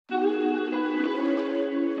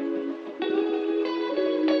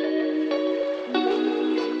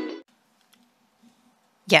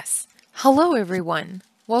Yes. Hello, everyone.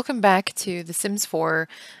 Welcome back to The Sims 4,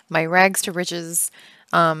 my Rags to Riches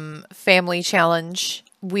family challenge.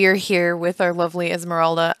 We're here with our lovely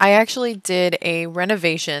Esmeralda. I actually did a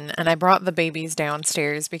renovation and I brought the babies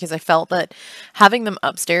downstairs because I felt that having them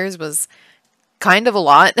upstairs was kind of a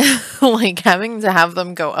lot. Like having to have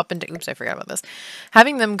them go up and oops, I forgot about this.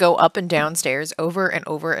 Having them go up and downstairs over and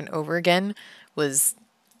over and over again was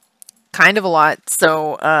kind of a lot,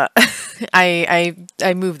 so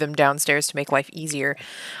I moved them downstairs to make life easier.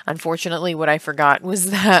 Unfortunately, what I forgot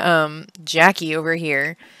was that Jackie over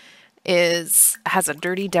here has a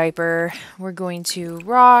dirty diaper. We're going to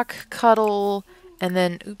rock, cuddle, and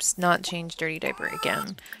then oops, not change dirty diaper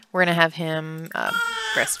again. We're gonna have him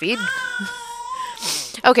breastfeed.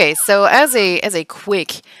 Okay, so as a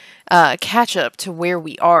quick catch up to where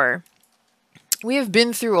we are, we have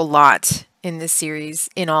been through a lot in this series,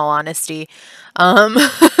 in all honesty. Our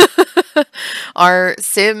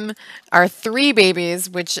three babies,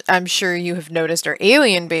 which I'm sure you have noticed are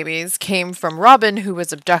alien babies, came from Robin, who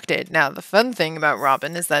was abducted. Now, the fun thing about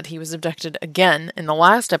Robin is that he was abducted again in the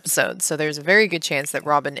last episode, so there's a very good chance that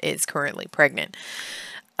Robin is currently pregnant.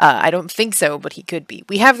 I don't think so, but he could be.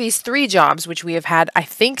 We have these three jobs, which we have had, I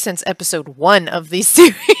think, since episode 1 of this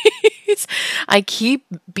series. I keep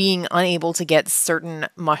being unable to get certain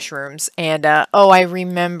mushrooms, and oh, I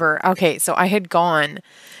remember. Okay, so I had gone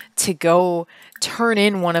to go turn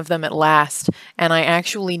in one of them at last, and I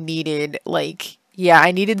actually needed, like, yeah,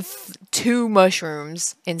 I needed 2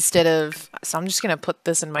 mushrooms instead of, so I'm just gonna put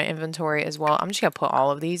this in my inventory as well. I'm just gonna put all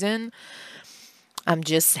of these in. I'm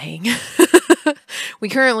just saying. We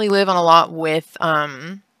currently live on a lot with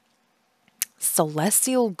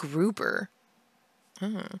Celestial Grouper.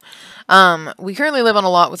 We currently live on a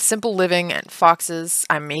lot with Simple Living and foxes.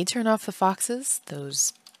 I may turn off the foxes.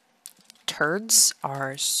 Those turds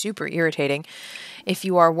are super irritating. If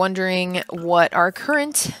you are wondering what our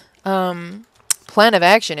current plan of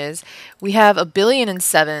action is, we have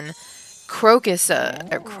 1,000,000,007 crocus,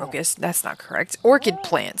 that's not correct, orchid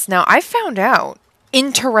plants. Now, I found out,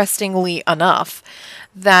 interestingly enough,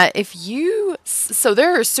 that if you, so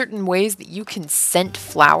there are certain ways that you can scent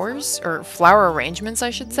flowers, or flower arrangements, I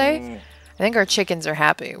should say. I think our chickens are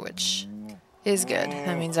happy, which is good.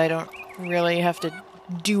 That means I don't really have to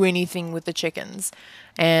do anything with the chickens.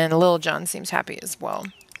 And Lil John seems happy as well.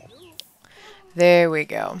 There we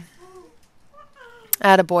go.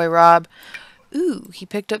 Attaboy, Rob. Ooh, he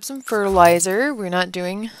picked up some fertilizer. We're not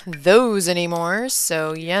doing those anymore,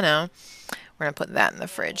 so, you know. We're going to put that in the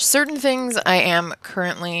fridge. Certain things I am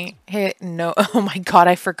currently... Hey, no. Oh my god,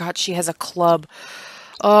 I forgot she has a club.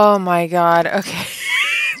 Oh my god. Okay.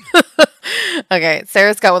 Okay,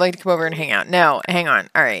 Sarah Scott would like to come over and hang out. No, hang on.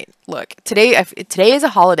 All right, look. Today is a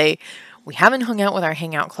holiday. We haven't hung out with our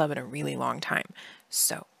hangout club in a really long time.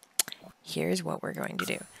 So, here's what we're going to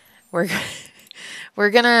do. We're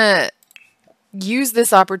going to use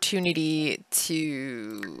this opportunity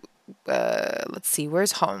to... let's see,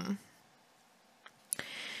 where's home?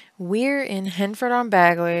 We're in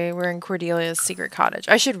Henford-on-Bagley. We're in Cordelia's Secret Cottage.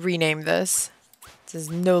 I should rename this. This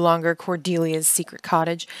is no longer Cordelia's Secret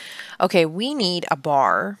Cottage. Okay, we need a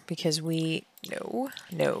bar because we...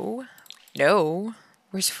 No.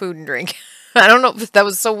 Where's food and drink? I don't know. That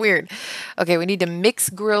was so weird. Okay, we need to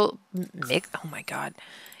mix... Oh my god.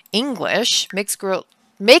 English. Mix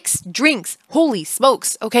drinks. Holy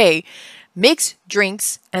smokes. Okay. Mix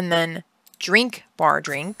drinks and then drink bar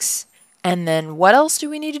drinks. And then what else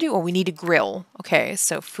do we need to do? Oh, we need to grill. Okay,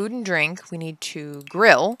 so food and drink. We need to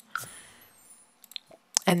grill.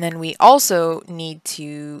 And then we also need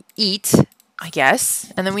to eat, I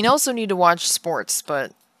guess. And then we also need to watch sports,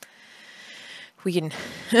 but we can...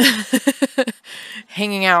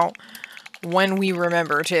 hanging out when we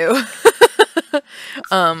remember to.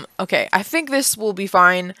 Okay, I think this will be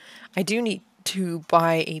fine. I do need to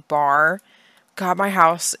buy a bar. God, my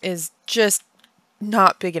house is just...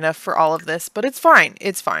 not big enough for all of this, but it's fine.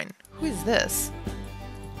 It's fine. Who is this?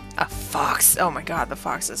 A fox. Oh my god, the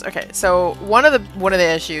foxes. Okay, so one of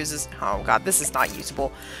the issues is, oh god, this is not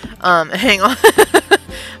usable. Hang on.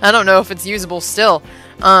 I don't know if it's usable still.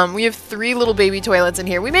 We have 3 little baby toilets in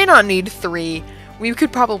here. We may not need 3. We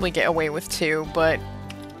could probably get away with 2, but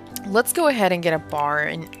let's go ahead and get a bar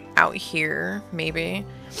out here, maybe.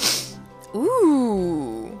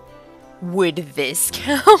 Ooh. Would this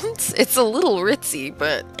count? It's a little ritzy,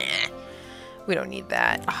 but we don't need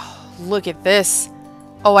that. Oh, look at this.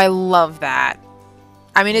 Oh, I love that.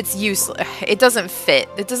 I mean, it's useless. It doesn't fit.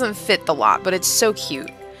 It doesn't fit the lot, but it's so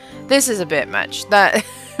cute. This is a bit much. That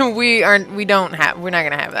we're not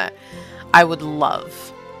gonna have that. I would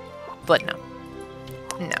love, but no.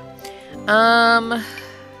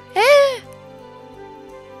 Eh.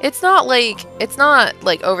 It's not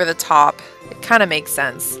like over the top. It kind of makes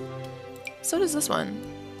sense. So does this one.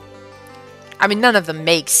 I mean, none of them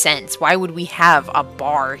make sense. Why would we have a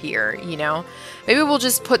bar here, you know? Maybe we'll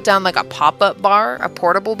just put down like a pop-up bar, a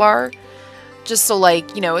portable bar. Just so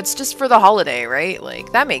like, you know, it's just for the holiday, right?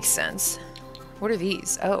 Like, that makes sense. What are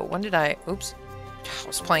these? Oh, when did I... Oops. I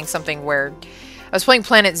was playing something where... I was playing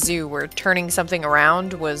Planet Zoo where turning something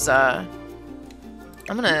around was, I'm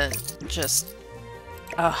gonna just...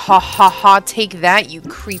 ha ha ha, take that, you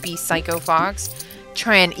creepy psycho fox.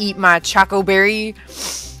 Try and eat my choco berry.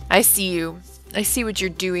 I see you. I see what you're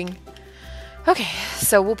doing. Okay,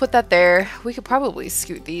 so we'll put that there. We could probably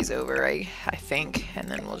scoot these over, I think. And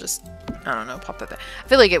then we'll just, I don't know, pop that there. I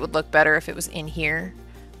feel like it would look better if it was in here.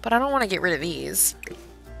 But I don't want to get rid of these.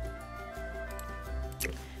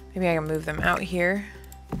 Maybe I can move them out here.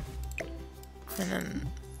 And then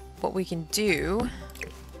what we can do...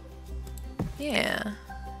 Yeah.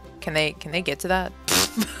 Can they get to that?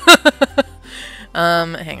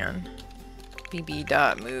 Hang on.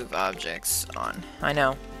 bb.move objects on. I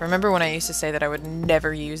know. Remember when I used to say that I would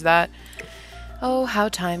never use that? Oh, how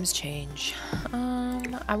times change. I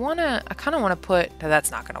kind of want to put...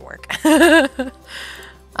 That's not going to work.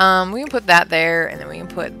 We can put that there, and then we can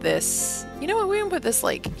put this... You know what? We can put this,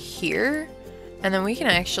 like, here. And then we can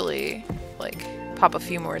actually, like, pop a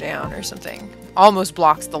few more down or something. Almost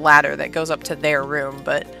blocks the ladder that goes up to their room,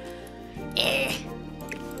 but... Eh.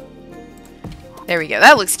 There we go.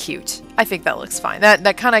 That looks cute. I think that looks fine.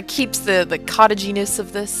 That kind of keeps the cottaginess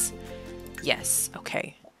of this. Yes.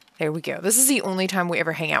 Okay. There we go. This is the only time we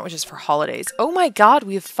ever hang out, which is for holidays. Oh my god,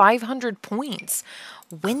 we have 500 points.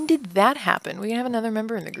 When did that happen? We have another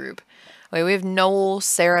member in the group. Okay, we have Noel,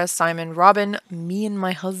 Sarah, Simon, Robin, me and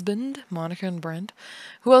my husband, Monica and Brent.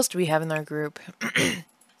 Who else do we have in our group?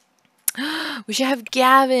 We should have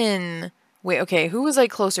Gavin. Wait, okay, who was I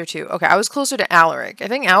closer to? Okay, I was closer to Alaric. I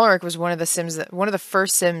think Alaric was one of the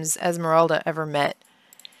first Sims Esmeralda ever met.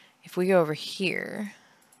 If we go over here...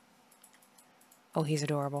 Oh, he's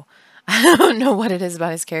adorable. I don't know what it is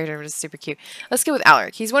about his character, but it's super cute. Let's go with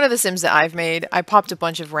Alaric. He's one of the Sims that I've made. I popped a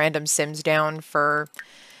bunch of random Sims down for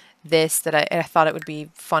this that I thought it would be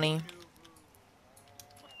funny.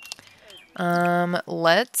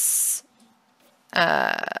 Let's...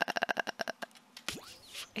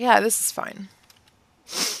 Yeah, this is fine.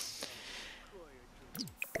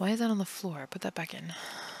 Why is that on the floor? Put that back in.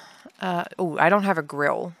 Oh, I don't have a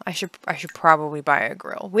grill. I should probably buy a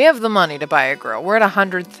grill. We have the money to buy a grill. We're at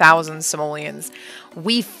 100,000 simoleons.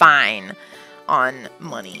 We fine on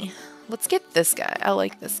money. Let's get this guy. I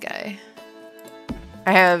like this guy.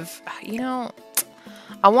 I have, you know,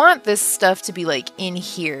 I want this stuff to be like in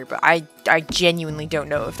here, but I genuinely don't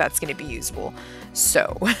know if that's going to be usable.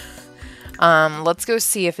 So, let's go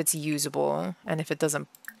see if it's usable and if it doesn't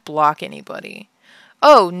block anybody.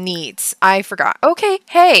 Oh, neat. I forgot. Okay,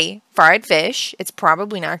 hey, fried fish. It's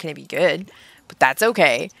probably not going to be good, but that's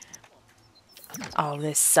okay. Oh,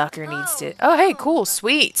 this sucker needs to... Oh, hey, cool,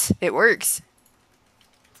 sweet. It works.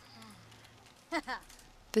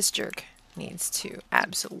 This jerk needs to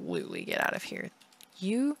absolutely get out of here.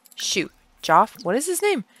 You shoot. Joff, what is his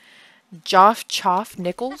name? Joff Choff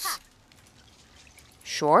Nichols?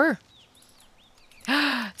 Sure.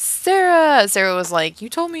 Sarah! Sarah was like, you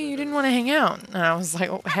told me you didn't want to hang out. And I was like,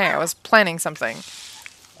 oh, hey, I was planning something.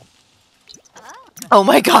 Oh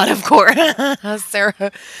my god, of course.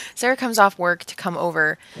 Sarah comes off work to come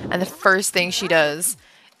over, and the first thing she does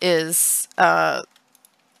is, let's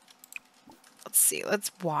see,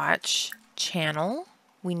 let's watch channel.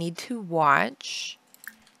 We need to watch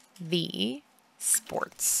the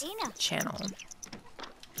sports channel.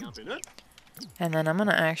 And then I'm going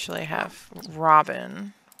to actually have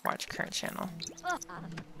Robin watch current channel.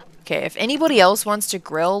 Okay, if anybody else wants to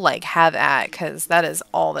grill, like, have at, because that is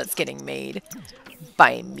all that's getting made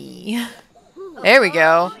by me. There we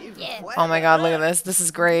go. Oh my god, look at this. This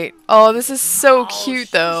is great. Oh, this is so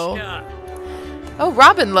cute, though. Oh,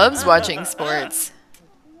 Robin loves watching sports.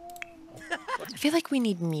 I feel like we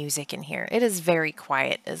need music in here. It is very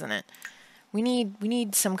quiet, isn't it? We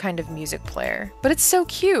need some kind of music player. But it's so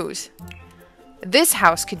cute. This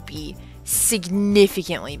house could be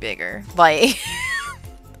significantly bigger. Like,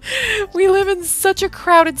 we live in such a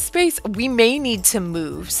crowded space. We may need to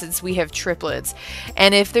move since we have triplets.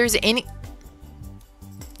 And if there's any...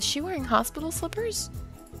 Is she wearing hospital slippers?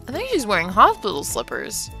 I think she's wearing hospital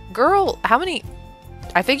slippers. Girl, how many...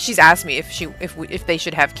 I think she's asked me if they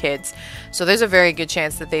should have kids. So there's a very good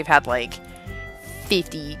chance that they've had like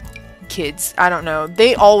 50 kids. I don't know.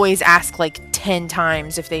 They always ask like 10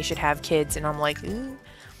 times if they should have kids, and I'm like, ooh.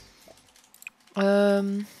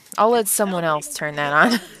 I'll let someone else turn that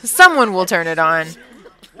on. Someone will turn it on.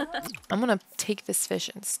 I'm gonna take this fish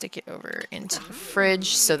and stick it over into the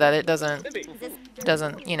fridge so that it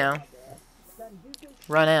doesn't, you know,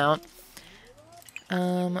 run out.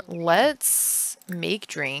 Let's make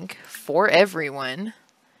drink for everyone.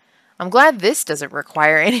 I'm glad this doesn't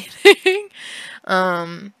require anything.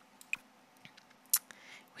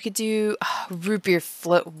 We could do root beer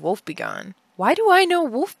float. Wolf be gone. Why do I know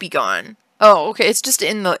wolf be gone? Oh, okay. It's just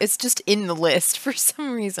in the list for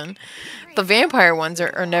some reason. The vampire ones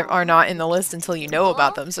are not in the list until you know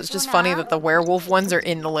about them. So it's just funny that the werewolf ones are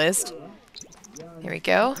in the list. Here we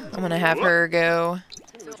go. I'm gonna have her go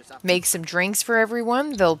make some drinks for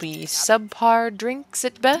everyone. They'll be subpar drinks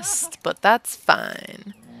at best, but that's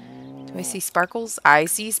fine. Do I see sparkles? I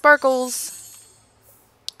see sparkles.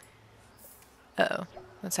 Uh-oh.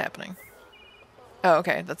 What's happening? Oh,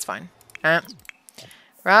 okay. That's fine.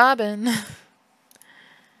 Robin.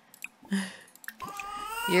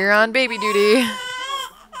 You're on baby duty.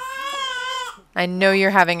 I know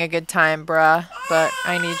you're having a good time, bruh, but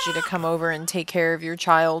I need you to come over and take care of your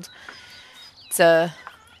child. It's a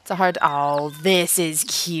hard... Oh, this is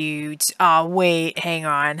cute. Oh, wait. Hang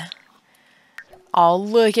on. Oh,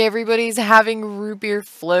 look. Everybody's having root beer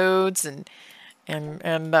floats and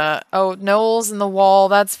oh, Noel's in the wall.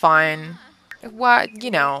 That's fine. What?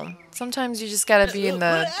 You know, sometimes you just gotta be in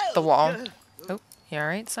the wall. Oh, you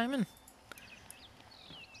alright, Simon?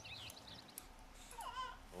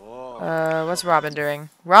 What's Robin doing?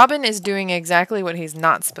 Robin is doing exactly what he's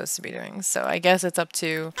not supposed to be doing. So I guess it's up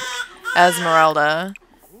to Esmeralda.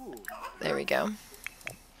 There we go.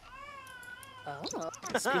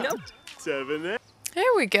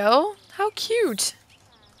 There we go. How cute.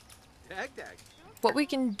 What we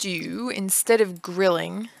can do instead of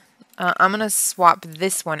grilling, I'm going to swap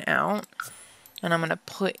this one out. And I'm going to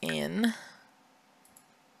put in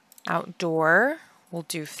outdoor. We'll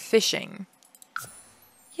do fishing.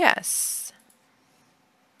 Yes.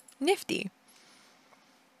 Nifty.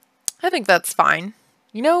 I think that's fine.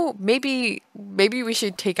 You know, maybe we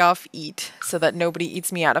should take off eat so that nobody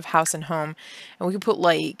eats me out of house and home. And we could put,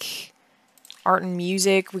 like, art and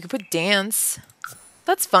music. We could put dance.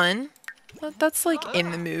 That's fun. That's, like,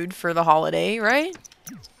 in the mood for the holiday, right?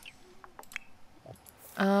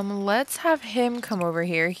 Let's have him come over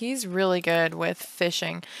here. He's really good with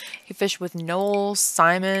fishing. He fished with Noel,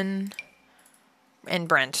 Simon, and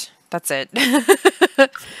Brent. That's it.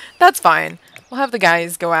 That's fine. We'll have the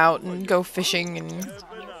guys go out and go fishing, and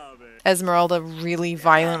Esmeralda really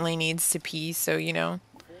violently needs to pee, so, you know.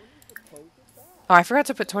 Oh, I forgot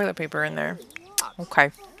to put toilet paper in there.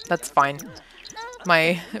 Okay, that's fine.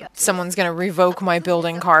 Someone's gonna revoke my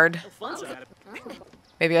building card.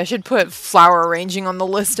 Maybe I should put flower arranging on the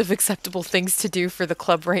list of acceptable things to do for the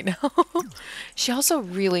club right now. She also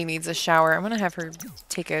really needs a shower. I'm gonna have her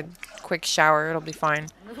take a quick shower. It'll be fine.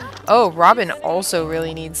 Oh, Robin also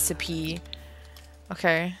really needs to pee.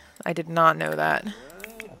 Okay, I did not know that.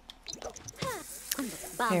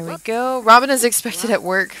 Here we go. Robin is expected at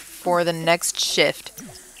work for the next shift.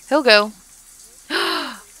 He'll go.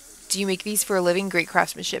 Do you make these for a living? Great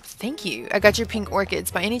craftsmanship. Thank you. I got your pink orchids.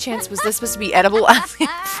 By any chance, was this supposed to be edible? Asking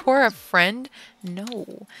for a friend?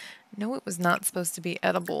 No. No, it was not supposed to be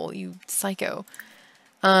edible, you psycho.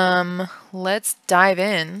 Let's dive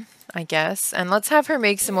in, I guess. And let's have her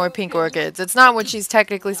make some more pink orchids. It's not what she's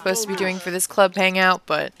technically supposed to be doing for this club hangout,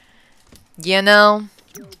 but, you know,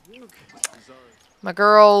 my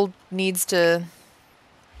girl needs to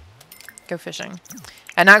go fishing.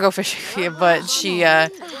 And not go fishing, but she,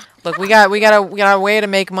 look, we got a way to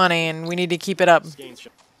make money, and we need to keep it up.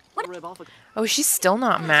 Oh, she's still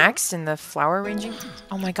not maxed in the flower arranging?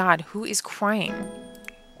 Oh my god, who is crying?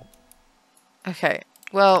 Okay,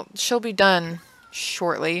 well, she'll be done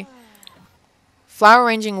shortly. Flower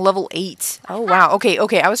arranging level 8. Oh wow, okay,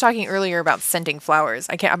 I was talking earlier about scenting flowers.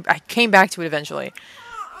 I came back to it eventually.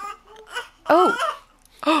 Oh!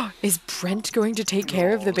 Oh, is Brent going to take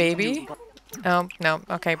care of the baby? Oh, no.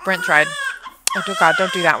 Okay, Brent tried. Oh, God,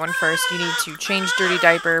 don't do that one first. You need to change dirty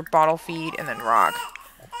diaper, bottle feed, and then rock.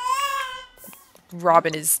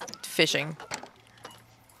 Robin is fishing.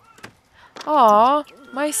 Aw,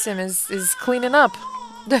 my sim is cleaning up.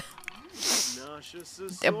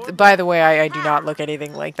 By the way, I do not look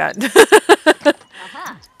anything like that.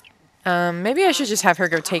 Maybe I should just have her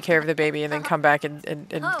go take care of the baby and then come back and...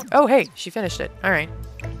 Oh, hey, she finished it. All right.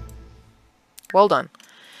 Well done.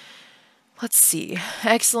 Let's see.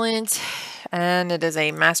 Excellent. And it is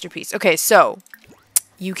a masterpiece. Okay, so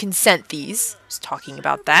you can scent these. I was talking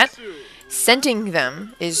about that. Scenting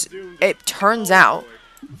them is, it turns out,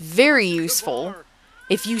 very useful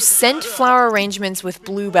If you scent flower arrangements with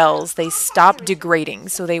bluebells, they stop degrading,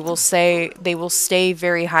 so they will stay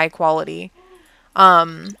very high quality,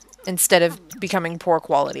 instead of becoming poor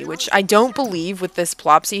quality, which I don't believe with this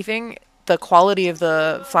Plopsy thing. The quality of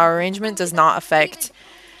the flower arrangement does not affect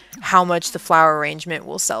how much the flower arrangement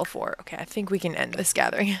will sell for. Okay, I think we can end this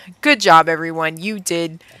gathering. Good job, everyone. You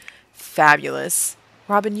did fabulous.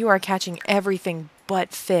 Robin, you are catching everything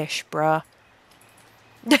but fish, bruh.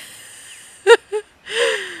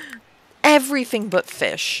 Everything but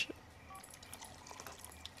fish.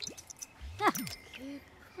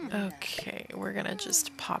 Okay, we're gonna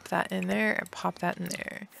just pop that in there and pop that in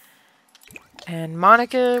there. And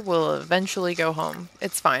Monica will eventually go home.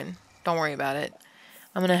 It's fine. Don't worry about it.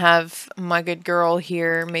 I'm gonna have my good girl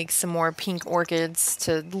here make some more pink orchids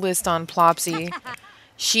to list on Plopsy.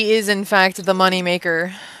 She is, in fact, the money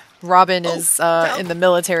maker. Robin is in the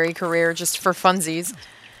military career just for funsies.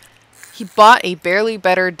 He bought a barely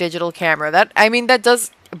better digital camera.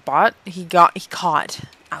 He caught.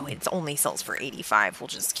 Oh, it only sells for 85. We'll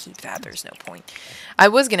just keep that. There's no point. I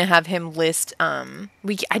was gonna have him list.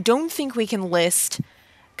 I don't think we can list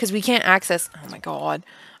because we can't access. Oh my god.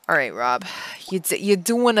 All right, Rob, you're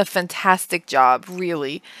doing a fantastic job.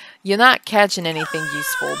 Really, you're not catching anything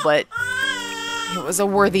useful, but it was a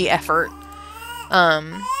worthy effort.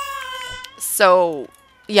 So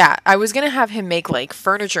yeah, I was gonna have him make like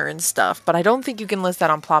furniture and stuff, but I don't think you can list that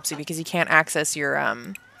on Plopsy because you can't access your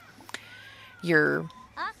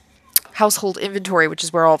household inventory, which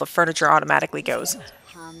is where all the furniture automatically goes.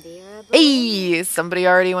 Hey, somebody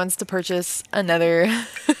already wants to purchase another.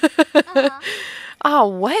 Oh,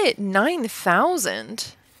 what?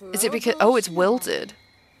 9,000? Is it because... Oh, it's wilted.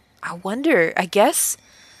 I wonder. I guess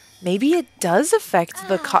maybe it does affect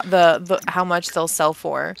the how much they'll sell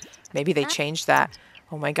for. Maybe they changed that.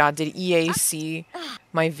 Oh my god, did EA see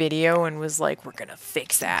my video and was like, we're gonna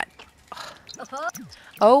fix that?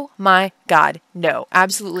 Oh my god, no,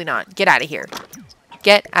 absolutely not. Get out of here.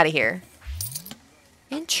 Get out of here.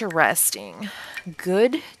 Interesting.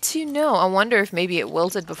 Good to know. I wonder if maybe it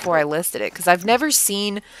wilted before I listed it, because I've never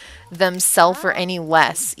seen them sell for any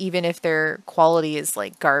less, even if their quality is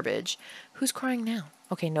like garbage. Who's crying now?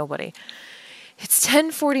 Okay, nobody. It's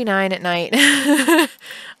 10:49 at night.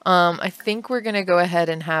 I think we're gonna go ahead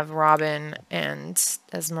and have Robin and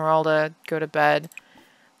Esmeralda go to bed.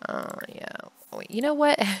 Yeah. Wait, you know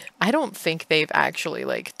what? I don't think they've actually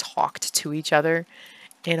like talked to each other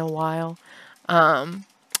in a while.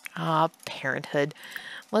 Parenthood.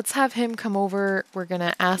 Let's have him come over. We're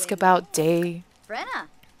gonna ask about day.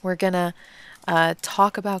 We're gonna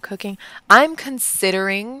talk about cooking. I'm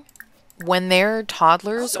considering when they're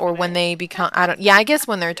toddlers or when they become, I guess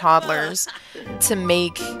when they're toddlers, to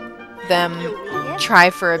make them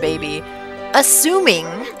try for a baby. Assuming,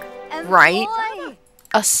 right?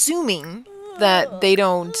 Assuming that they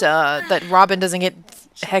don't, that Robin doesn't get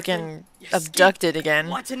heckin' abducted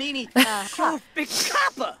again.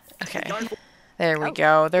 Okay. There we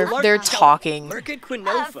go. They're talking.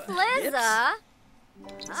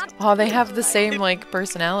 Oh, they have the same, like,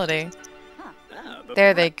 personality.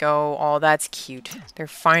 There they go. Oh, that's cute. They're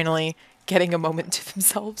finally getting a moment to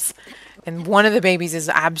themselves. And one of the babies is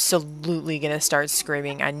absolutely gonna start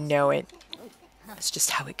screaming. I know it. That's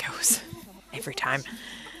just how it goes. Every time.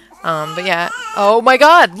 But yeah. Oh my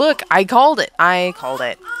god, look! I called it. I called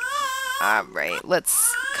it. Alright,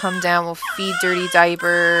 let's come down. We'll feed Dirty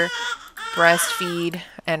Diaper, breastfeed,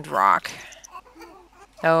 and rock.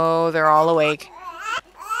 Oh, they're all awake.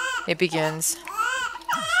 It begins.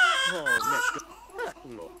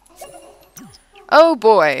 Oh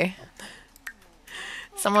boy.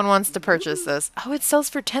 Someone wants to purchase this. Oh, it sells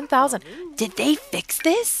for 10,000. Did they fix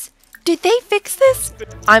this? Did they fix this?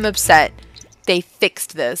 I'm upset. They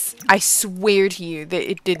fixed this. I swear to you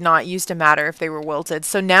that it did not used to matter if they were wilted.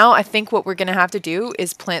 So now I think what we're going to have to do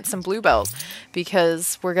is plant some bluebells,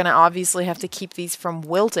 because we're going to obviously have to keep these from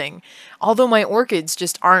wilting. Although my orchids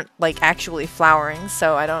just aren't like actually flowering,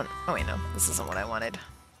 so I don't... Oh wait, no. This isn't what I wanted.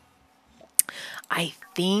 I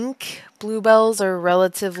think bluebells are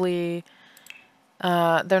relatively...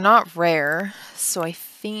 they're not rare, so I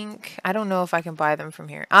think... I don't know if I can buy them from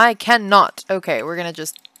here. I cannot! Okay, we're gonna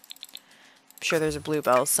just... I'm sure there's a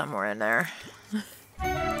bluebell somewhere in there.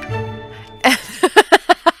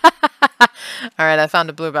 Alright, I found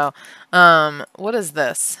a bluebell. What is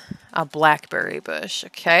this? A blackberry bush,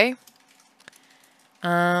 okay.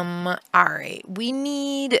 Alright, we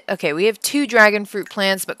need... Okay, we have 2 dragon fruit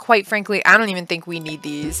plants, but quite frankly, I don't even think we need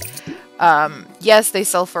these. Yes, they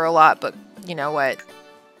sell for a lot, but you know what?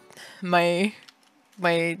 My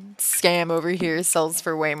my scam over here sells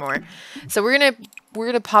for way more. So we're gonna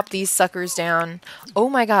pop these suckers down. Oh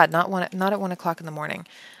my god, not at 1 o'clock in the morning.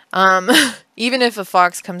 Even if a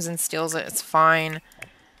fox comes and steals it, it's fine.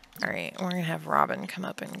 Alright, we're gonna have Robin come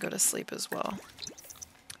up and go to sleep as well.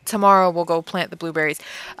 Tomorrow we'll go plant the blueberries.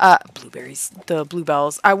 The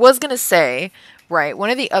bluebells. I was gonna say, right, one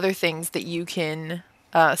of the other things that you can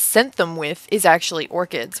scent them with is actually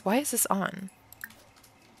orchids. Why is this on?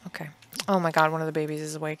 Okay. Oh my god, one of the babies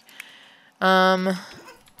is awake. Okay,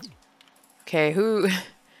 who's...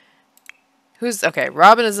 Okay,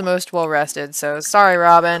 Robin is the most well-rested, so sorry,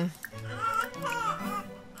 Robin.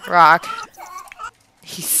 Rock.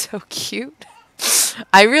 He's so cute.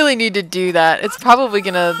 I really need to do that. It's probably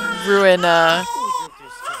gonna ruin,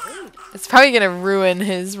 it's probably gonna ruin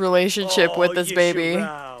his relationship with this baby.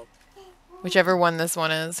 Whichever one this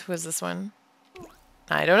one is. Who is this one?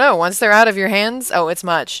 I don't know. Once they're out of your hands... Oh, it's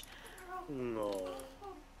Much. Oh,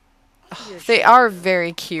 they are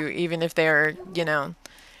very cute, even if they're, you know...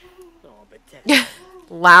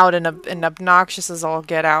 loud and obnoxious as all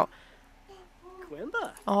get out.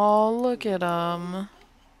 Oh, look at him.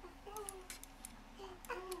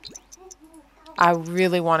 I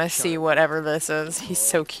really want to see whatever this is. He's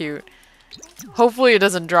so cute. Hopefully it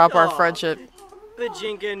doesn't drop our friendship.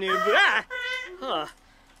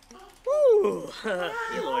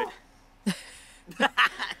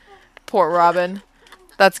 Poor Robin.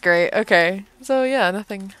 That's great. Okay. So yeah,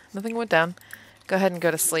 nothing went down. Go ahead and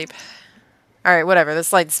go to sleep. Alright, whatever.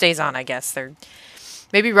 This light stays on, I guess.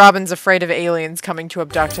 Maybe Robin's afraid of aliens coming to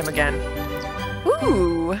abduct him again.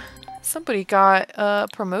 Ooh! Somebody got a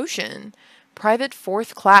promotion. Private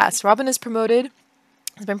 4th class. Robin is promoted.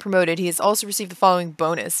 Has been promoted. He has also received the following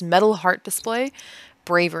bonus. Metal heart display.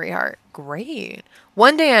 Bravery heart. Great.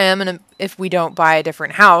 One day I am gonna, if we don't buy a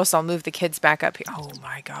different house, I'll move the kids back up here. Oh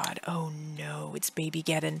my god. Oh no. It's baby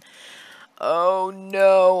Geddon. Oh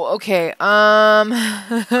no. Okay.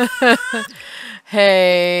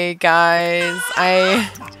 Hey guys.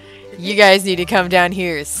 You guys need to come down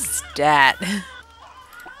here. Stat.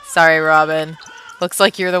 Sorry, Robin. Looks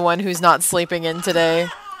like you're the one who's not sleeping in today.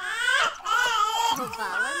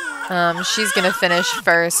 She's gonna finish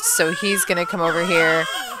first, so he's gonna come over here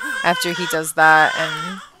after he does that,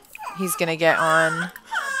 and he's gonna get on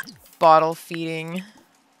bottle feeding.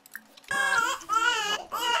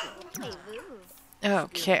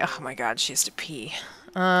 Okay, oh my god, she has to pee.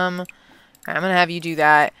 I'm gonna have you do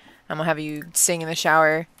that. I'm gonna have you sing in the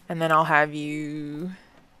shower, and then I'll have you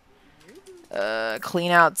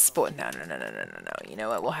clean out No. You know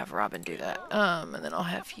what? We'll have Robin do that. And then I'll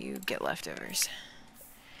have you get leftovers.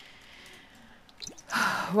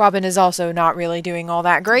 Robin is also not really doing all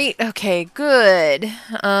that great. Okay, good.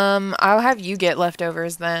 I'll have you get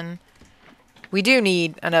leftovers then. We do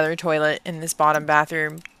need another toilet in this bottom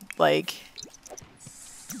bathroom. Like,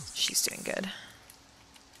 she's doing good.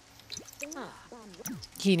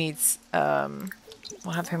 He needs,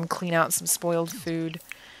 we'll have him clean out some spoiled food.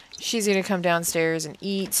 She's gonna come downstairs and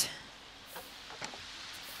eat.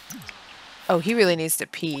 Oh, he really needs to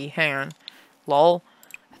pee. Hang on. Lol.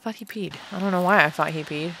 I thought he peed. I don't know why I thought he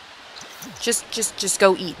peed. Just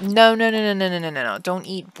go eat. No. Don't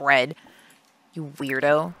eat bread. You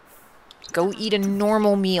weirdo. Go eat a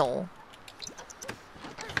normal meal.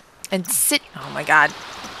 And sit. Oh my god.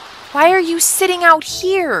 Why are you sitting out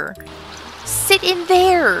here? Sit in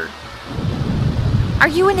there. Are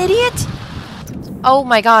you an idiot? Oh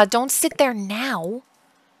my god, don't sit there now.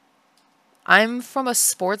 I'm from a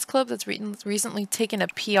sports club that's recently taken a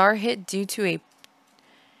PR hit due to a...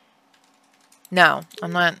 No,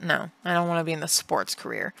 I'm not. No, I don't want to be in the sports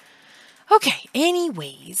career. Okay,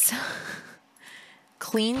 anyways.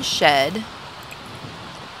 Clean shed.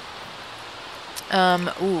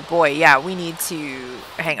 Ooh, boy, yeah, we need to...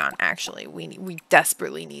 Hang on, actually. We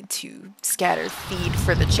desperately need to scatter feed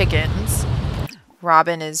for the chickens.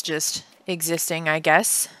 Robin is just existing, I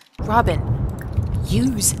guess. Robin,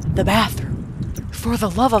 use the bathroom. For the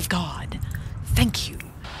love of God. Thank you.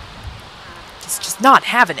 He's just not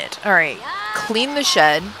having it. Alright, clean the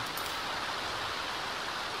shed.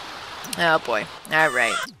 Oh, boy.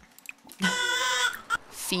 Alright.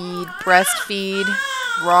 Feed, breastfeed,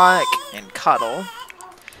 rock, and cuddle.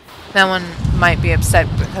 That one might be upset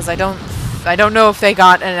because I don't know if they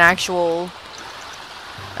got an actual...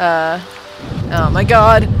 Oh my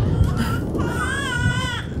god.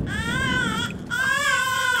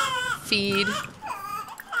 Feed.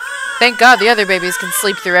 Thank god the other babies can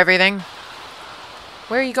sleep through everything.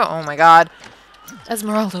 Where are you going? Oh my god.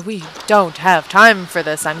 Esmeralda, we don't have time for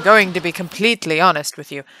this. I'm going to be completely honest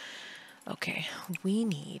with you. Okay, we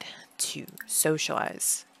need to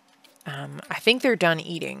socialize. I think they're done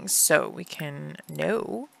eating, so we can...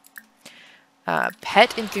 No.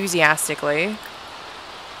 Pet enthusiastically.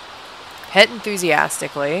 Pet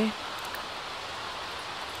enthusiastically.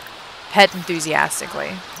 Pet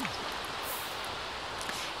enthusiastically.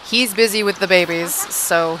 He's busy with the babies,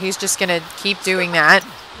 so he's just gonna keep doing that.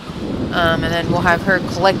 And then we'll have her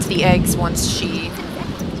collect the eggs once she...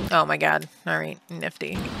 Oh my god. Alright,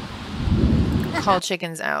 nifty. Call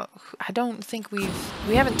chickens out. I don't think we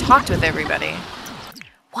haven't talked with everybody.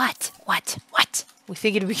 What? We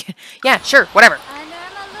figured we can... Yeah, sure, whatever.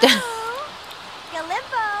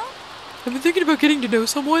 I've been thinking about getting to know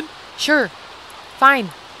someone. Sure. Fine.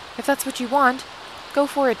 If that's what you want, go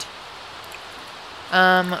for it.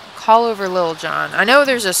 Call over Lil John. I know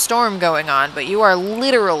there's a storm going on, but you are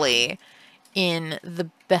literally in the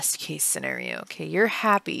best case scenario. Okay, you're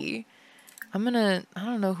happy. I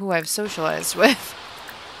don't know who I've socialized with.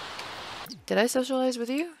 Did I socialize with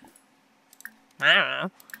you? I don't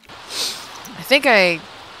know.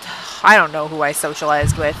 I don't know who I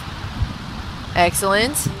socialized with.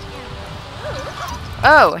 Excellent.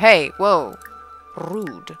 Oh, hey, whoa.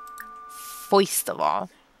 Rude. First of all.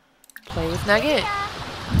 Play with Nugget.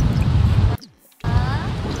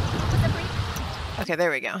 Okay,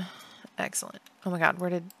 there we go. Excellent. Oh my god, where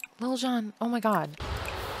did... Lil John, oh my god.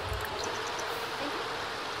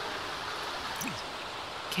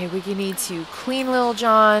 Okay, we need to clean Lil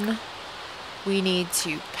John. We need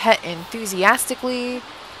to pet enthusiastically.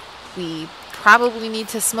 We probably need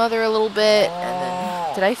to smother a little bit. And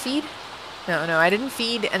then... Did I feed? No, I didn't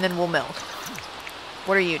feed, and then we'll milk.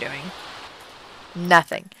 What are you doing?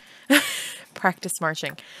 Nothing. Practice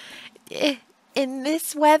marching. In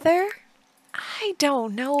this weather, I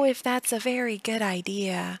don't know if that's a very good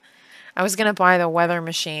idea. I was gonna buy the weather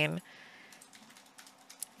machine.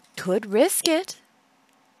 Could risk it.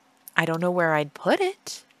 I don't know where I'd put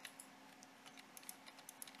it.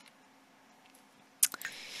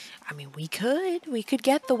 I mean, we could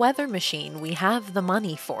get the weather machine. We have the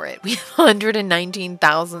money for it. We have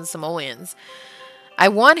 119,000 simoleons. I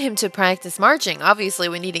want him to practice marching. Obviously,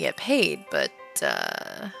 we need to get paid, but,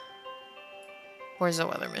 where's the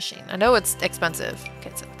weather machine? I know it's expensive. Okay,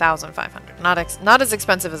 it's 1,500. Not as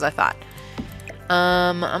expensive as I thought.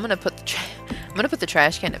 I'm gonna put the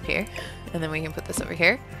trash can up here, and then we can put this over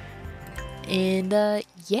here. And,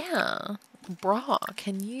 yeah. Brah,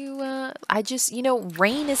 can you,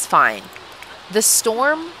 rain is fine. The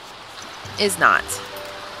storm is not.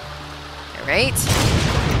 Alright?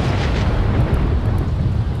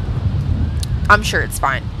 I'm sure it's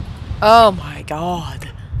fine. Oh my god.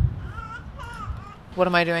 What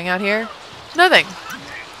am I doing out here? Nothing.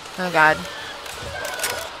 Oh god.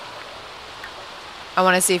 I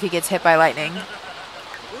want to see if he gets hit by lightning.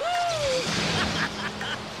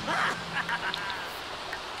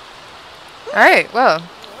 Alright, whoa.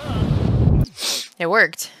 It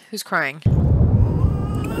worked. Who's crying?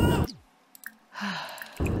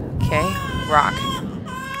 Okay, rock.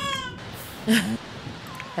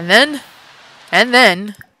 And then...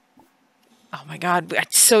 Oh my god, I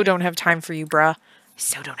so don't have time for you, bruh. I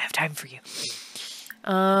so don't have time for you.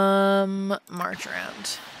 March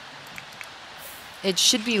around. It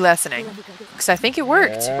should be lessening. Because I think it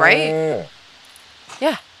worked, right?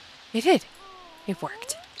 Yeah, it did. It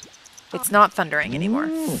worked. It's not thundering anymore.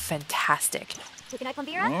 Fantastic.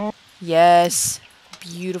 Yes.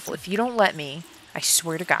 Beautiful. If you don't let me, I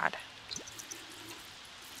swear to God.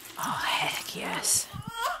 Oh, heck yes.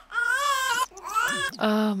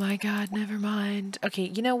 Oh my god, never mind. Okay,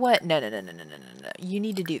 you know what? No. You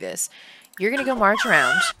need to do this. You're gonna go march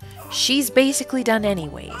around. She's basically done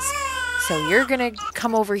anyways. So you're gonna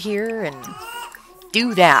come over here and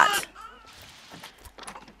do that.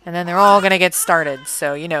 And then they're all gonna get started.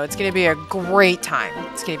 So, it's gonna be a great time.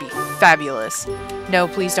 It's gonna be fabulous. No,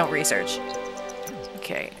 please don't research.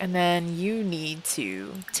 Okay, and then you need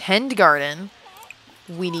to tend garden.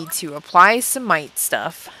 We need to apply some mite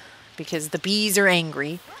stuff. Because the bees are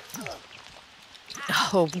angry.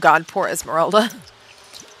 Oh god, poor Esmeralda.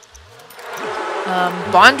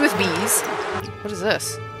 Bond with bees. What is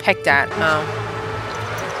this? Peck that. Oh.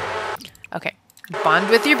 Okay. Bond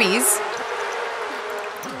with your bees.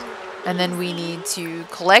 And then we need to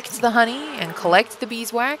collect the honey and collect the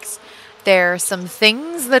beeswax. There are some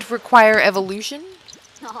things that require evolution.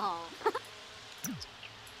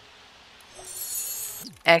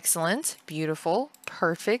 Excellent. Beautiful.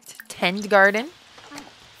 Perfect. Tend garden.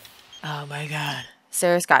 Oh my god.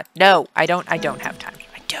 Sarah Scott. No, I don't have time.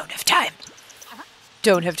 I don't have time.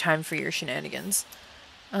 Don't have time for your shenanigans.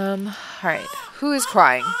 Alright. Who is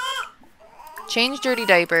crying? Change dirty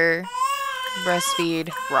diaper.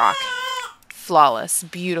 Breastfeed. Rock. flawless.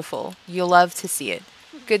 Beautiful. You'll love to see it.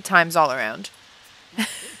 Good times all around.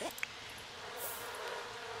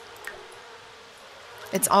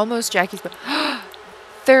 It's almost Jackie's...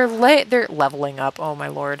 They're leveling up. Oh, my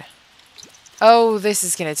lord. Oh, this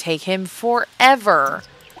is going to take him forever.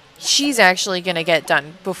 She's actually going to get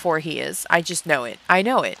done before he is. I just know it. I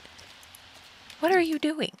know it. What are you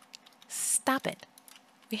doing? Stop it.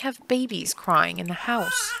 We have babies crying in the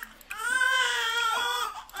house.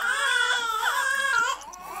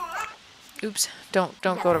 Oops. Don't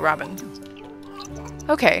go to Robin.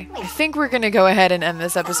 Okay. I think we're going to go ahead and end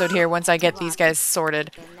this episode here once I get these guys sorted.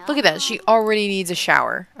 Look at that. She already needs a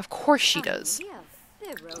shower. Of course she does.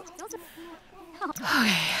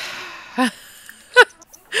 Okay.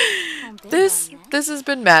 This has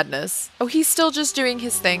been madness. Oh, he's still just doing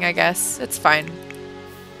his thing, I guess. It's fine.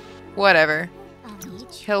 Whatever.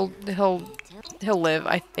 He'll live,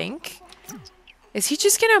 I think. Is he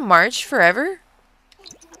just gonna march forever?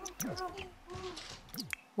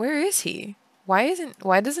 Where is he? Why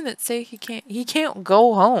doesn't it say he can't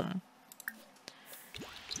go home?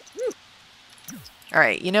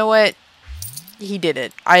 Alright, you know what? He did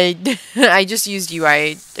it. I just used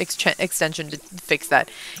UI extension to fix that.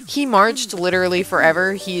 He marched literally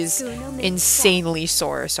forever. He's insanely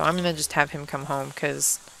sore, so I'm gonna just have him come home,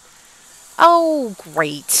 because... Oh,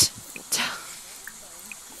 great.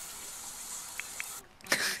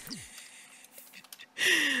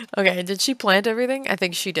 Okay, did she plant everything? I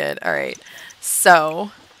think she did. Alright.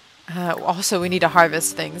 So, also we need to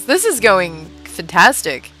harvest things. This is going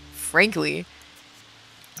fantastic, frankly.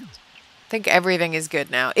 I think everything is good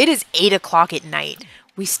now. It is 8 o'clock at night.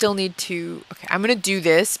 We still need to... Okay, I'm going to do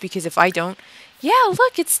this because if I don't... Yeah,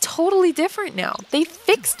 look, it's totally different now. They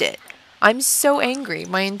fixed it. I'm so angry.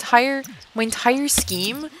 My entire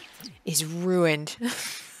scheme is ruined.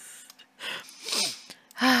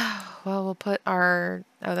 Well, we'll put our...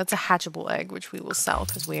 Oh, that's a hatchable egg, which we will sell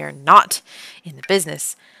because we are not in the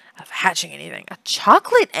business of hatching anything. A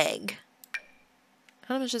chocolate egg?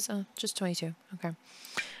 How much is... Oh, just 22. Okay.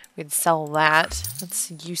 We'd sell that.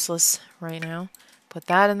 That's useless right now. Put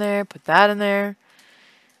that in there. Put that in there.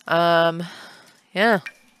 Yeah. That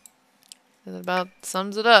about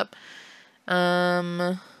sums it up.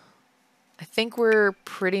 I think we're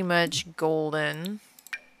pretty much golden.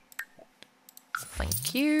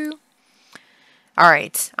 Thank you.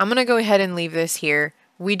 Alright. I'm gonna go ahead and leave this here.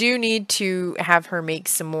 We do need to have her make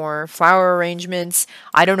some more flower arrangements.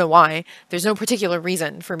 I don't know why. There's no particular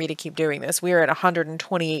reason for me to keep doing this. We are at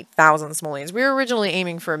 128,000 simoleons. We were originally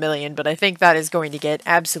aiming for 1 million, but I think that is going to get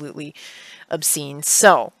absolutely obscene.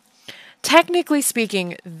 So, technically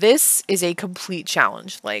speaking, this is a complete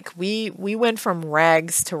challenge. Like, we went from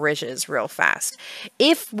rags to riches real fast.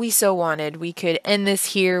 If we so wanted, we could end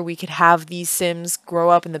this here. We could have these Sims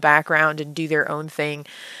grow up in the background and do their own thing.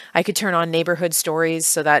 I could turn on neighborhood stories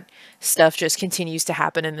so that stuff just continues to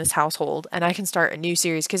happen in this household. And I can start a new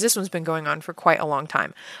series because this one's been going on for quite a long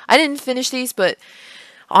time. I didn't finish these, but...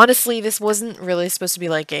 Honestly, this wasn't really supposed to be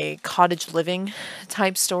like a cottage living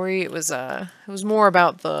type story. It was more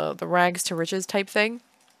about the rags to riches type thing.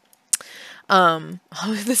 Oh,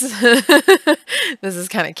 this is this is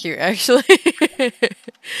kind of cute actually.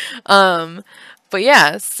 But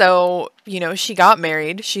yeah, so you know, she got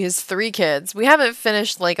married. She has 3 kids. We haven't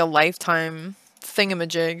finished like a lifetime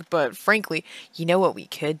thingamajig, but frankly, you know what we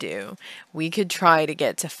could do? We could try to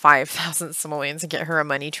get to 5,000 simoleons and get her a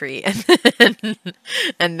money tree,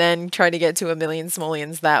 and then try to get to 1 million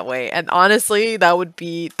simoleons that way. And honestly, that would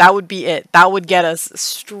be it. That would get us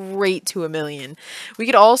straight to 1 million. We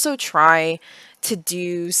could also try to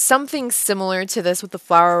do something similar to this with the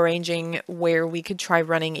flower arranging, where we could try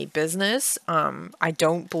running a business. I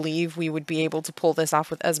don't believe we would be able to pull this off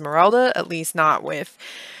with Esmeralda, at least not with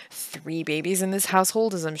 3 babies in this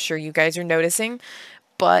household, as I'm sure you guys are noticing.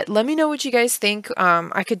 But let me know what you guys think.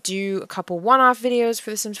 I could do a couple one-off videos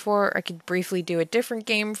for The Sims 4. I could briefly do a different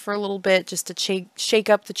game for a little bit just to shake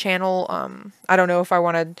up the channel. I don't know if I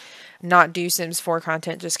want to not do Sims 4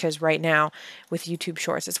 content just because right now with YouTube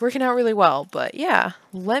Shorts it's working out really well. But yeah,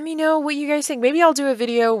 let me know what you guys think. Maybe I'll do a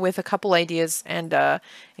video with a couple ideas and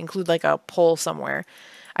include like a poll somewhere.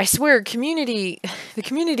 I swear, the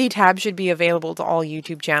community tab should be available to all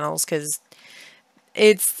YouTube channels because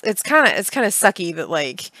it's kind of sucky that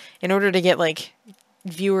like in order to get like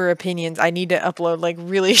viewer opinions, I need to upload like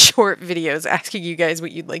really short videos asking you guys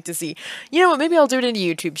what you'd like to see. You know what? Maybe I'll do it in a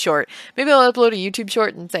YouTube short. Maybe I'll upload a YouTube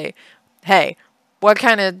short and say, hey, what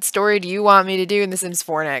kind of story do you want me to do in The Sims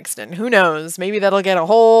 4 next? And who knows, maybe that'll get a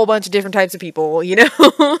whole bunch of different types of people, you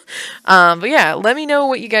know? But yeah, let me know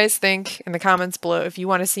what you guys think in the comments below if you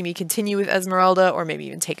want to see me continue with Esmeralda or maybe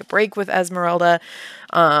even take a break with Esmeralda.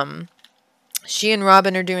 She and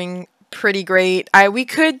Robin are doing pretty great. We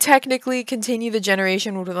could technically continue the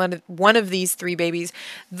generation with one of these 3 babies.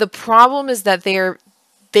 The problem is that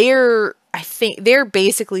I think they're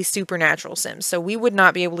basically supernatural Sims, so we would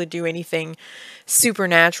not be able to do anything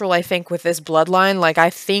supernatural, I think, with this bloodline. Like, I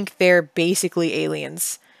think they're basically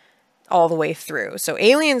aliens all the way through. So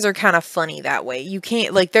aliens are kind of funny that way. You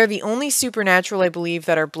can't, like, they're the only supernatural, I believe,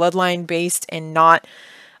 that are bloodline based and not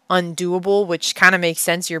undoable, which kind of makes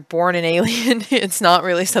sense. You're born an alien. It's not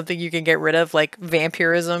really something you can get rid of, like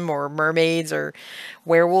vampirism or mermaids or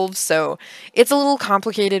werewolves. So it's a little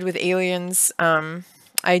complicated with aliens.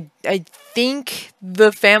 I think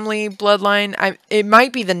the family bloodline, it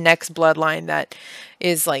might be the next bloodline that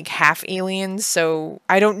is like half aliens. So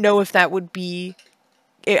I don't know if that would be,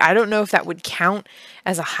 I don't know if that would count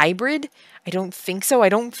as a hybrid. I don't think so. I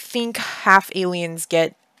don't think half aliens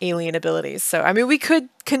get alien abilities. So, I mean, we could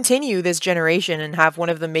continue this generation and have one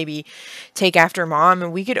of them maybe take after mom,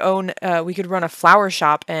 and we could we could run a flower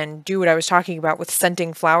shop and do what I was talking about with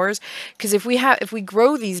scenting flowers. Because if we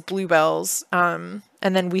grow these bluebells, and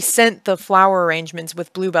then we scent the flower arrangements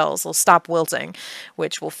with bluebells, they'll stop wilting,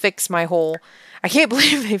 which will fix my whole, I can't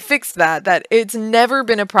believe they fixed that. That it's never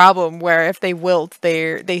been a problem where if they wilt,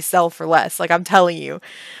 they sell for less. Like, I'm telling you.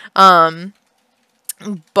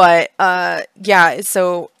 But, yeah,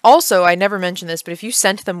 so also, I never mentioned this, but if you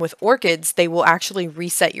scent them with orchids, they will actually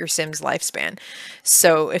reset your Sim's lifespan.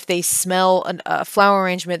 So if they smell a flower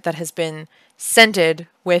arrangement that has been scented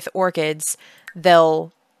with orchids,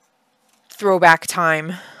 they'll throw back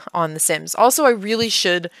time on the Sims. Also, I really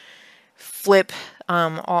should flip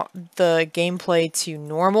the gameplay to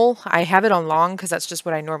normal. I have it on long because that's just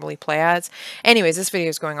what I normally play as. Anyways, this video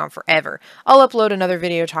is going on forever. I'll upload another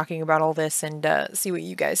video talking about all this and see what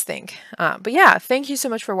you guys think. But yeah, thank you so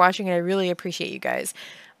much for watching, and I really appreciate you guys.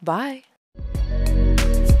 Bye!